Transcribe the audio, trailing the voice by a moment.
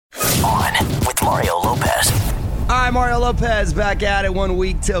right, Mario Lopez back at it 1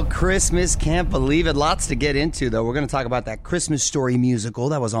 week till Christmas. Can't believe it. Lots to get into, though. We're going to talk about that Christmas Story musical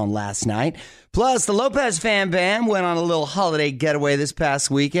that was on last night. Plus, the Lopez Fan Band went on a little holiday getaway this past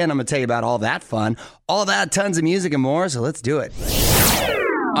weekend. I'm going to tell you about all that fun, all that, tons of music and more, so let's do it.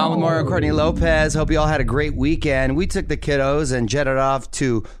 I'm with Mario and Courtney Lopez. Hope you all had a great weekend. We took the kiddos and jetted off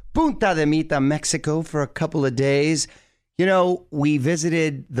to Punta de Mita, Mexico for a couple of days. You know, we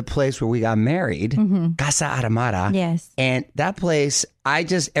visited the place where we got married, Casa Aramara. Yes. And that place,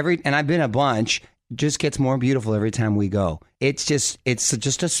 and I've been a bunch, just gets more beautiful every time we go. It's just a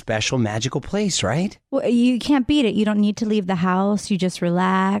special, magical place, right? Well, you can't beat it. You don't need to leave the house. You just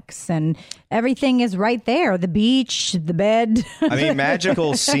relax and everything is right there. The beach, the bed. I mean,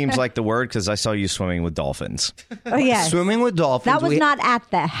 magical seems like the word because I saw you swimming with dolphins. Oh, yes. Swimming with dolphins. That was not at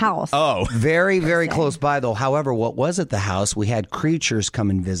the house. Oh. Very, very close by, though. However, what was at the house, we had creatures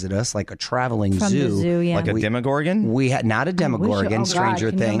come and visit us, like a traveling From zoo. the zoo, yeah. Like a Demogorgon? We had not a Demogorgon, Stranger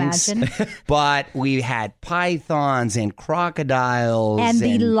Things, but we had pythons and crocodiles. And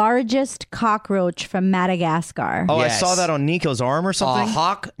the largest cockroach from Madagascar. Oh, Yes. I saw that on Nico's arm or something.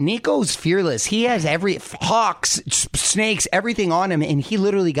 Hawk. Nico's fearless. He has hawks, snakes, everything on him, and he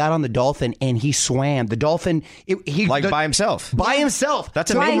literally got on the dolphin and he swam. The dolphin, by himself. By himself.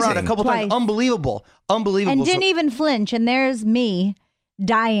 That's Took him amazing. around a couple times. Twice. Unbelievable. And didn't even flinch. And there's me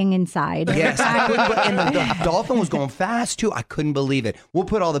dying inside. Yes, and the dolphin was going fast too. I couldn't believe it. We'll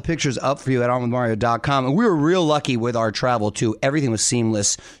put all the pictures up for you at onwithmario.com. And we were real lucky with our travel too. Everything was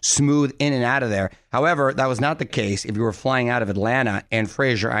seamless, smooth in and out of there. However, that was not the case if you were flying out of Atlanta. And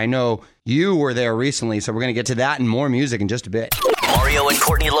Fraser, I know you were there recently, so we're going to get to that and more music in just a bit. Mario and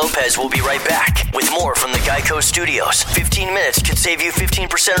Courtney Lopez will be right back with more from the Geico Studios. 15 minutes could save you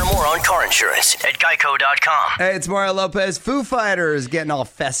 15% or more on car insurance at geico.com. Hey, it's Mario Lopez. Foo Fighters getting all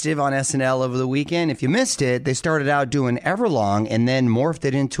festive on SNL over the weekend. If you missed it, they started out doing Everlong and then morphed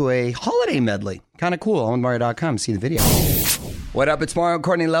it into a holiday medley. Kind of cool. On Mario.com. See the video. What up? It's Mario and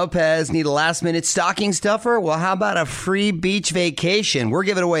Courtney Lopez. Need a last-minute stocking stuffer? Well, how about a free beach vacation? We're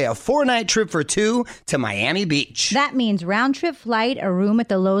giving away a 4-night trip for 2 to Miami Beach. That means round-trip flight, a room at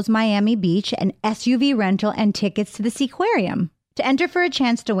the Lowe's Miami Beach, an SUV rental, and tickets to the Seaquarium. To enter for a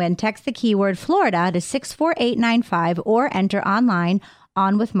chance to win, text the keyword Florida to 64895 or enter online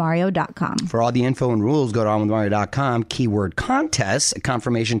onwithmario.com. For all the info and rules, go to onwithmario.com. Keyword contest. A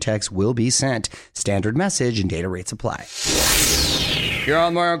confirmation text will be sent. Standard message and data rates apply. You're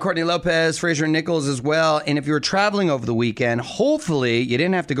on Mario and Courtney Lopez, Fraser Nichols as well. And if you were traveling over the weekend, hopefully you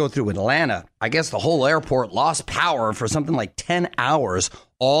didn't have to go through Atlanta. I guess the whole airport lost power for something like 10 hours.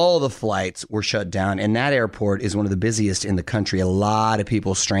 All the flights were shut down, and that airport is one of the busiest in the country. A lot of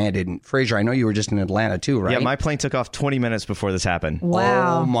people stranded. And Fraser, I know you were just in Atlanta too, right? Yeah, my plane took off 20 minutes before this happened.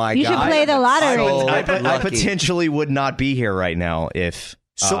 Wow. Oh my God. You should play the lottery. I potentially would not be here right now if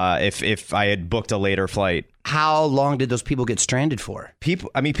I had booked a later flight. How long did those people get stranded for? People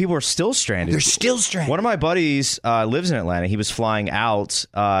are still stranded. They're still stranded. One of my buddies lives in Atlanta. He was flying out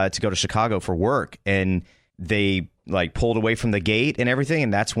to go to Chicago for work, and they pulled away from the gate and everything,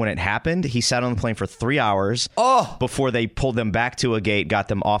 and that's when it happened. He sat on the plane for 3 hours before they pulled them back to a gate, got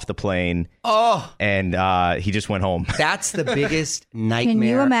them off the plane, and he just went home. That's the biggest nightmare Can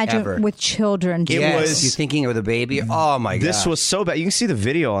you imagine ever. with children? Yes, you're thinking of the baby. Oh my God. This was so bad. You can see the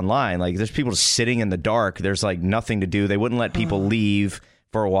video online. There's people just sitting in the dark. There's nothing to do. They wouldn't let people leave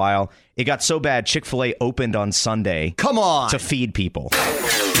for a while. It got so bad, Chick-fil-A opened on Sunday. Come on. To feed people.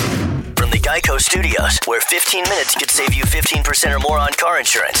 From the Geico Studios, where 15 minutes could save you 15% or more on car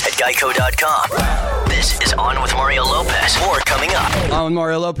insurance at geico.com. This is On with Mario Lopez. More coming up. On with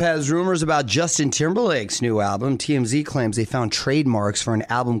Mario Lopez, rumors about Justin Timberlake's new album. TMZ claims they found trademarks for an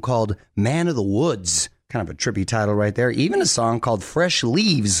album called Man of the Woods. Kind of a trippy title right there. Even a song called Fresh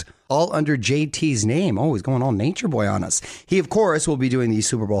Leaves, all under JT's name. Oh, he's going all nature boy on us. He, of course, will be doing the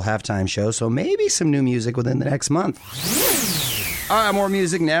Super Bowl halftime show, so maybe some new music within the next month. All right, more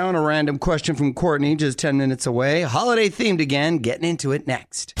music now and a random question from Courtney, just 10 minutes away. Holiday themed again, getting into it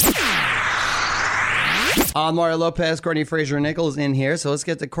next. On Mario Lopez, Courtney Fraser Nichols in here, so let's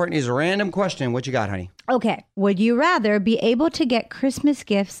get to Courtney's random question. What you got, honey? Okay. Would you rather be able to get Christmas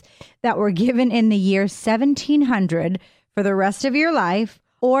gifts that were given in the year 1700 for the rest of your life,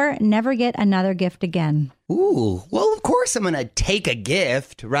 or never get another gift again? Ooh, well, of course I'm going to take a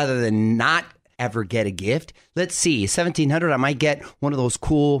gift rather than not ever get a gift. Let's see, 1700, I might get one of those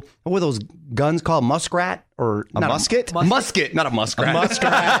cool, what were those guns called? Muskrat Or a musket? Musket, not a muskrat. A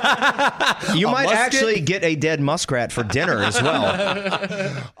muskrat. You might actually get a dead muskrat for dinner as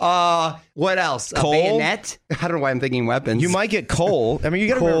well. What else? Coal? A bayonet? I don't know why I'm thinking weapons. You might get coal. I mean, you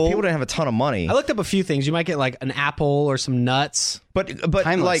got to remember, people don't have a ton of money. I looked up a few things. You might get like an apple or some nuts. But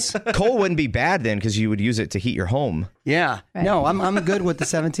Timeless. like coal wouldn't be bad then because you would use it to heat your home. Yeah. Right. No, I'm good with the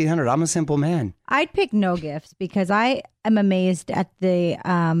 1700. I'm a simple man. I'd pick no gifts because I am amazed at the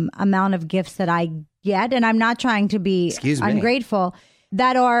amount of gifts that I get, and I'm not trying to be ungrateful,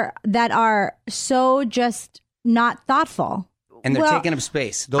 that are so just not thoughtful. And they're taking up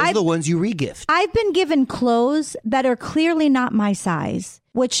space. Those are the ones you re-gift. I've been given clothes that are clearly not my size,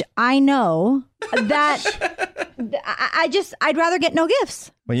 which I know that I'd rather get no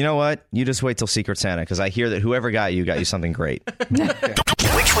gifts. Well, you know what? You just wait till Secret Santa, because I hear that whoever got you something great.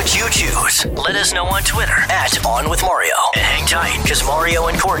 Which would you choose? Let us know on Twitter @OnWithMario. And hang tight, because Mario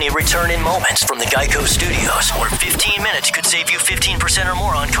and Courtney return in moments from the Geico Studios, where 15 minutes could save you 15% or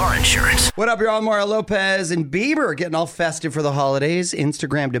more on car insurance. What up, y'all? Mario Lopez and Bieber getting all festive for the holidays.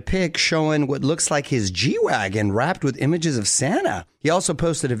 Instagrammed a pic showing what looks like his G-Wagon wrapped with images of Santa. He also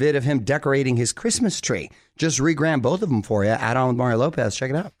posted a vid of him decorating his Christmas tree. Just regrammed both of them for you. Add on with Mario Lopez. Check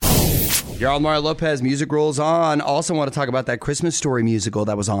it out. You're on Mario Lopez. Music rolls on. Also want to talk about that Christmas Story musical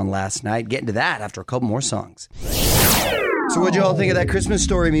that was on last night. Get into that after a couple more songs. So what'd you all think of that Christmas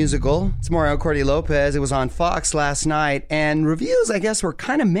Story musical? It's Mario Courtney Lopez. It was on Fox last night, and reviews, I guess, were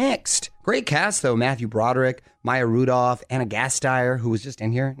kind of mixed. Great cast, though. Matthew Broderick, Maya Rudolph, Anna Gasteyer, who was just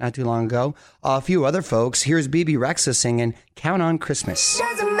in here not too long ago. A few other folks. Here's BB Rexa singing Count on Christmas.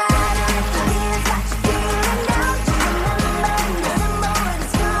 Doesn't matter if the year's got you feeling down. Just remember December when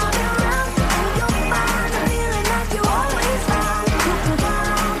it's coming around. And you'll find a feeling that you always found.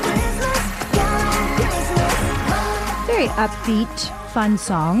 Count on Christmas, Very upbeat, fun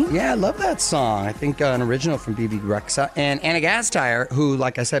song. Yeah, I love that song. I think an original from BB Rexa. And Anna Gasteyer, who,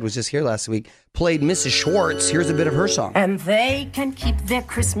 like I said, was just here last week, played Mrs. Schwartz. Here's a bit of her song. And they can keep their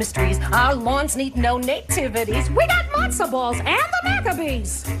Christmas trees. Our lawns need no nativities. We got matzo balls and the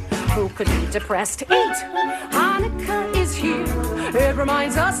Maccabees. Who could be depressed? Eat. Hanukkah is here. It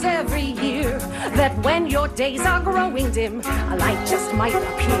reminds us every year that when your days are growing dim, a light just might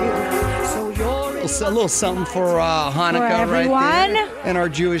appear. So you're in A little something for Hanukkah For right everyone. there. And our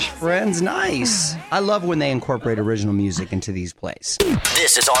Jewish friends. Nice. I love when they incorporate original music into these plays.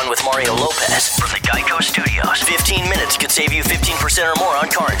 This is On with Mario Lopez from the Geico Studios. 15 minutes could save you 15% or more on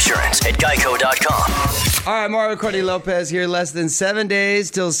car insurance at Geico.com. All right, Mario Courtney Lopez here. Less than 7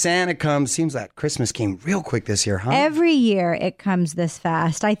 days till Santa comes. Seems like Christmas came real quick this year, huh? Every year it comes this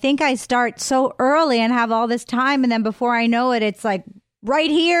fast. I think I start so early and have all this time, and then before I know it, it's like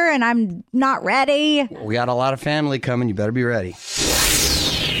right here and I'm not ready. We got a lot of family coming. You better be ready.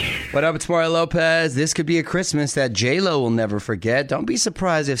 What up, it's Mario Lopez. This could be a Christmas that J-Lo will never forget. Don't be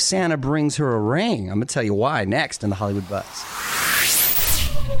surprised if Santa brings her a ring. I'm going to tell you why next in the Hollywood Buzz.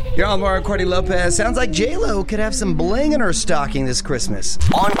 You're on Mario Courtney Lopez. Sounds like J-Lo could have some bling in her stocking this Christmas.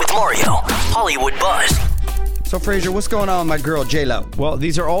 On with Mario, Hollywood Buzz. So, Frazier, what's going on with my girl J-Lo? Well,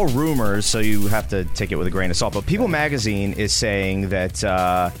 these are all rumors, so you have to take it with a grain of salt. But People Magazine is saying that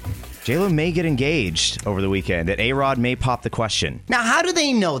J-Lo may get engaged over the weekend, that A-Rod may pop the question. Now, how do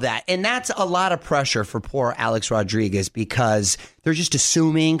they know that? And that's a lot of pressure for poor Alex Rodriguez because they're just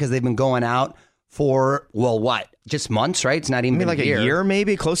assuming because they've been going out for, well, what? Just months, right? It's not even been Like a year.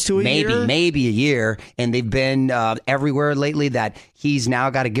 maybe? Close to a year? Maybe a year. And they've been everywhere lately that he's now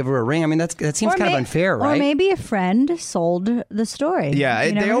got to give her a ring. I mean, that seems kind of unfair, right? Or maybe a friend sold the story. Yeah, You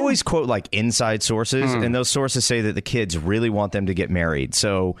they never know. always quote like inside sources, and those sources say that the kids really want them to get married.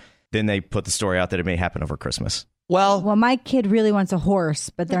 So then they put the story out that it may happen over Christmas. Well, Well, my kid really wants a horse,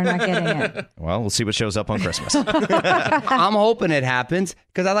 but they're not getting it. Well, we'll see what shows up on Christmas. I'm hoping it happens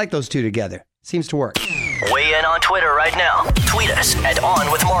because I like those two together. Seems to work. Weigh in on Twitter right now. Tweet us at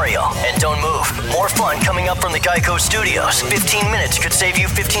On with Mario. And don't move. More fun coming up from the Geico Studios. 15 minutes could save you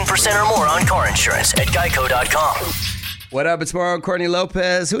 15% or more on car insurance at Geico.com. What up? It's Mario Courtney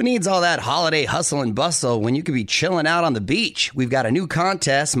Lopez. Who needs all that holiday hustle and bustle when you could be chilling out on the beach? We've got a new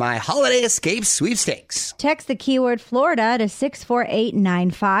contest, my Holiday Escape Sweepstakes. Text the keyword Florida to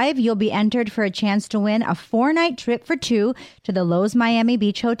 64895. You'll be entered for a chance to win a 4-night trip for two to the Lowe's Miami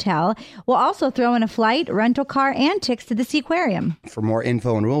Beach Hotel. We'll also throw in a flight, rental car, and tickets to the Seaquarium. For more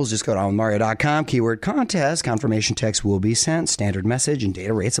info and rules, just go to onmario.com, keyword contest. Confirmation text will be sent. Standard message and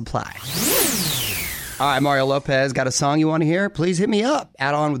data rates apply. All right, Mario Lopez, got a song you want to hear? Please hit me up.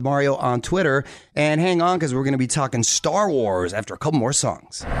 Add on with Mario on Twitter. And hang on, because we're going to be talking Star Wars after a couple more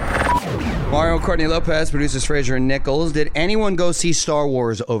songs. Mario and Courtney Lopez, producers Fraser and Nichols. Did anyone go see Star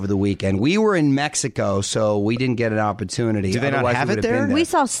Wars over the weekend? We were in Mexico, so we didn't get an opportunity. Do they not Otherwise, have we it would have there? been We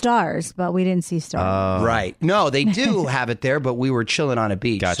saw stars, but we didn't see stars. Right. No, they do have it there, but we were chilling on a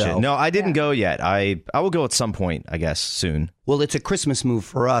beach. Gotcha. So. No, I didn't go yet. I will go at some point, I guess, soon. Well, it's a Christmas move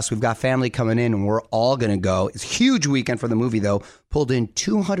for us. We've got family coming in, and we're all going to go. It's a huge weekend for the movie, though. Pulled in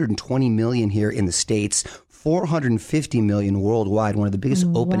 $220 million here in the States, $450 million worldwide, one of the biggest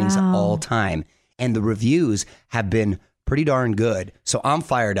openings of all time. And the reviews have been pretty darn good. So I'm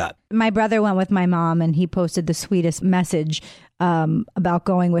fired up. My brother went with my mom, and he posted the sweetest message about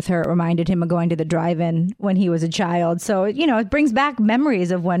going with her. It reminded him of going to the drive-in when he was a child. So, it brings back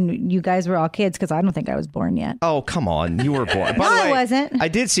memories of when you guys were all kids, because I don't think I was born yet. Oh, come on. You were born. By No, the way, I wasn't. I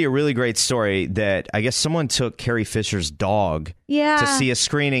did see a really great story that I guess someone took Carrie Fisher's dog to see a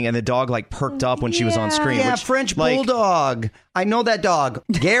screening, and the dog perked up when she was on screen. Yeah, which, French Bulldog. I know that dog.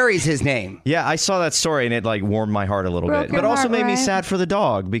 Gary's his name. Yeah, I saw that story, and it warmed my heart a little Broke bit. your But also heart, made me right? sad for the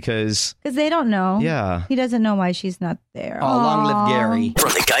dog because... Because they don't know. Yeah. He doesn't know why she's not there. Oh, long live Gary.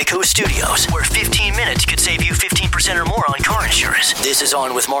 From the Geico Studios, where 15 minutes could save you 15% or more on car insurance. This is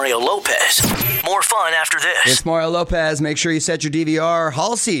On with Mario Lopez. More fun after this. It's Mario Lopez. Make sure you set your DVR.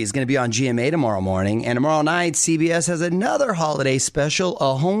 Halsey is going to be on GMA tomorrow morning. And tomorrow night, CBS has another holiday special,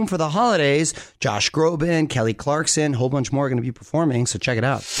 A Home for the Holidays. Josh Groban, Kelly Clarkson, a whole bunch more are going to be performing, so check it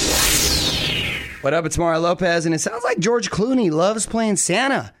out. What up? It's Mario Lopez, and it sounds like George Clooney loves playing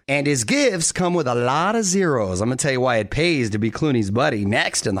Santa. And his gifts come with a lot of zeros. I'm going to tell you why it pays to be Clooney's buddy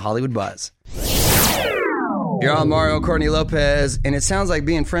next in the Hollywood Buzz. You're on Mario and Courtney Lopez, and it sounds like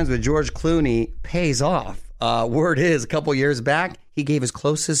being friends with George Clooney pays off. Word is, a couple years back, he gave his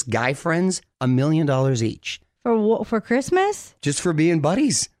closest guy friends $1 million each. For Christmas? Just for being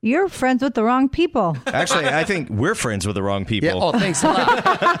buddies. You're friends with the wrong people. Actually, I think we're friends with the wrong people. Yeah. Oh, thanks a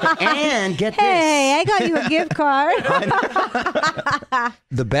lot. And get this. Hey, I got you a gift card.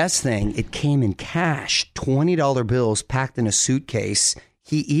 The best thing, it came in cash. $20 bills packed in a suitcase.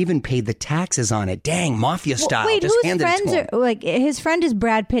 He even paid the taxes on it. Dang, mafia style. Wait, Just whose handed it to friends him. are his friend is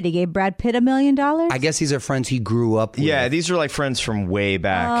Brad Pitt. He gave Brad Pitt $1 million? I guess these are friends he grew up with. Yeah, these are friends from way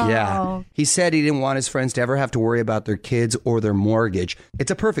back. Yeah. He said he didn't want his friends to ever have to worry about their kids or their mortgage.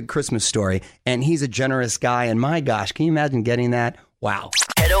 It's a perfect Christmas story, and he's a generous guy. And my gosh, can you imagine getting that? Wow.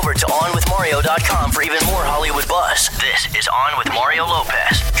 Head over to OnWithMario.com for even more Hollywood buzz. This is On with Mario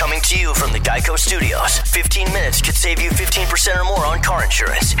Lopez, coming to you from the Geico Studios. 15 minutes could save you 15% or more on car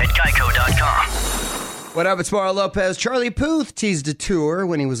insurance at Geico.com. What up? It's Mario Lopez. Charlie Puth teased a tour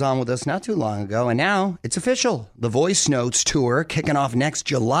when he was on with us not too long ago, and now it's official. The Voice Notes tour kicking off next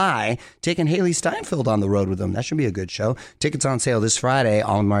July, taking Haley Steinfeld on the road with him. That should be a good show. Tickets on sale this Friday,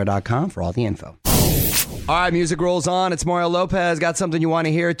 OnWithMario.com for all the info. All right, music rolls on. It's Mario Lopez. Got something you want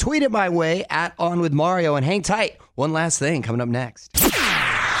to hear? Tweet it my way at On With Mario, and hang tight. One last thing coming up next.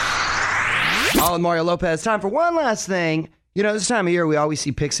 On with Mario Lopez. Time for one last thing. This time of year, we always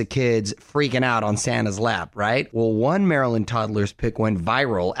see pics of kids freaking out on Santa's lap, right? Well, one Maryland toddler's pic went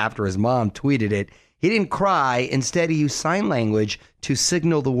viral after his mom tweeted it. He didn't cry. Instead, he used sign language to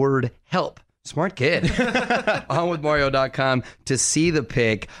signal the word help. Smart kid. OnWithMario.com to see the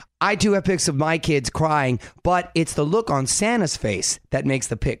pic. I too have pics of my kids crying, but it's the look on Santa's face that makes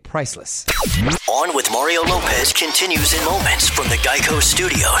the pic priceless. On with Mario Lopez continues in moments from the Geico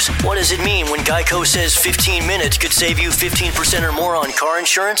Studios. What does it mean when Geico says 15 minutes could save you 15% or more on car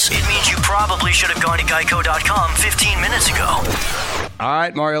insurance? It means you probably should have gone to Geico.com 15 minutes ago. All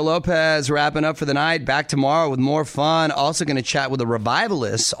right, Mario Lopez wrapping up for the night. Back tomorrow with more fun. Also going to chat with the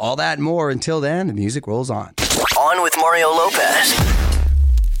Revivalists. All that and more. Until then, the music rolls on. On with Mario Lopez.